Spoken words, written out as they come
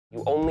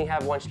You only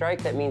have one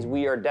strike. That means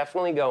we are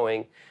definitely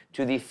going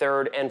to the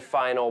third and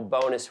final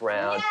bonus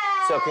round. Yay!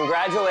 So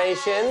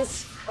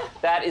congratulations.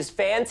 That is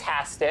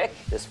fantastic.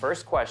 This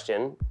first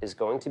question is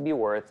going to be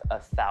worth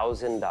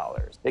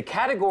 $1,000. The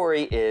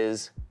category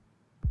is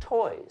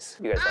toys.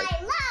 You guys like?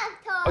 I love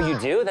toys. Oh, you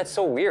do? That's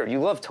so weird. You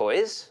love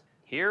toys?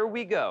 Here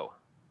we go.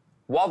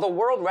 While the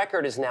world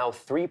record is now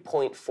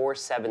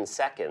 3.47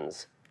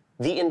 seconds,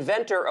 the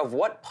inventor of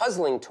what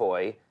puzzling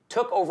toy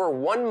took over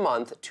 1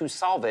 month to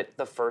solve it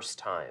the first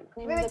time?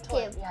 Rubik's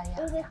Cube. Yeah.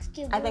 Rubik's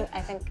Cube. I think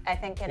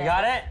it You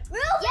got it?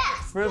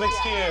 Yes. Rubik's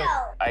Cube.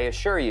 I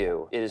assure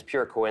you, it is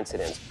pure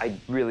coincidence. I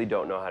really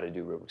don't know how to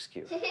do Rubik's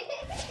Cube.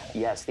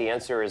 Yes, the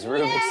answer is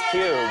Rubik's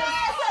Cube.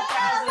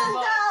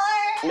 $1,000.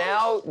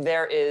 Now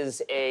there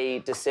is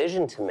a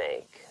decision to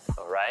make,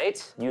 all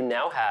right? You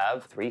now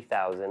have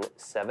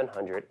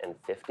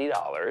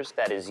 $3,750.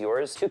 That is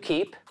yours to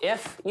keep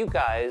if you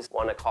guys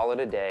want to call it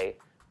a day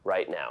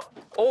right now.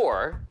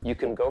 Or you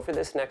can go for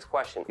this next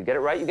question. You get it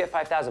right, you get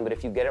 5,000, but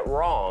if you get it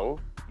wrong,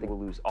 you will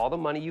lose all the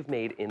money you've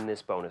made in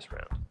this bonus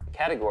round. The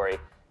category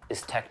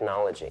is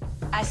technology.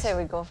 I say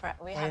we go for it.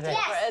 We have to go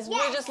for it. Yes.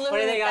 We're just What do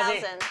losing you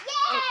think, Ozzy?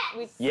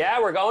 1,000.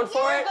 Yeah, we're going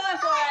for We're it? going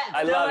for it.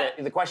 I love it.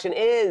 The question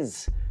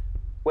is,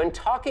 when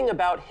talking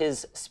about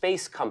his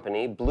space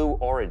company, Blue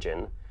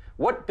Origin,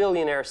 what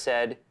billionaire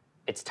said,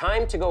 "It's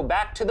time to go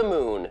back to the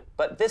moon,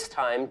 but this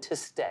time to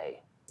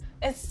stay"?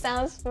 It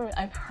sounds familiar.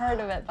 I've heard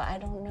of it, but I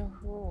don't know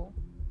who.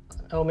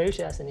 Oh, maybe we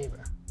should ask the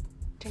neighbor.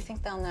 Do you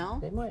think they'll know?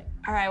 They might.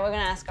 All right, we're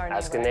gonna ask our neighbor.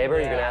 Ask a neighbor?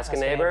 You're gonna ask a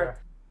neighbor?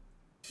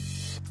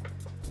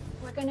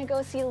 We're gonna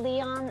go see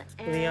Leon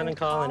and Leon and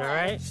Colin, all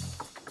right?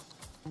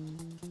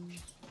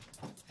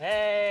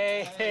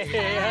 Hey!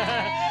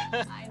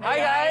 Hi,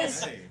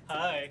 guys.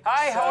 Hi.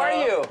 Hi, how are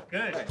you?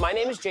 Good. My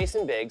name is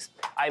Jason Biggs.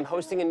 I'm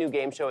hosting a new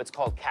game show. It's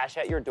called Cash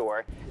at Your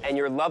Door. And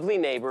your lovely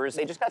neighbors,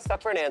 they just got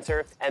stuck for an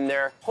answer, and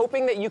they're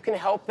hoping that you can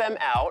help them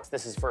out.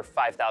 This is for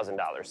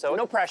 $5,000, so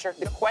no pressure.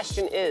 The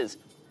question is,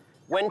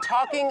 when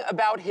talking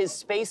about his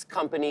space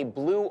company,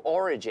 Blue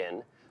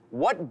Origin,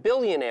 what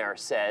billionaire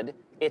said,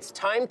 "It's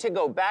time to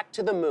go back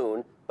to the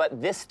moon,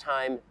 but this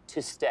time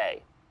to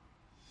stay"?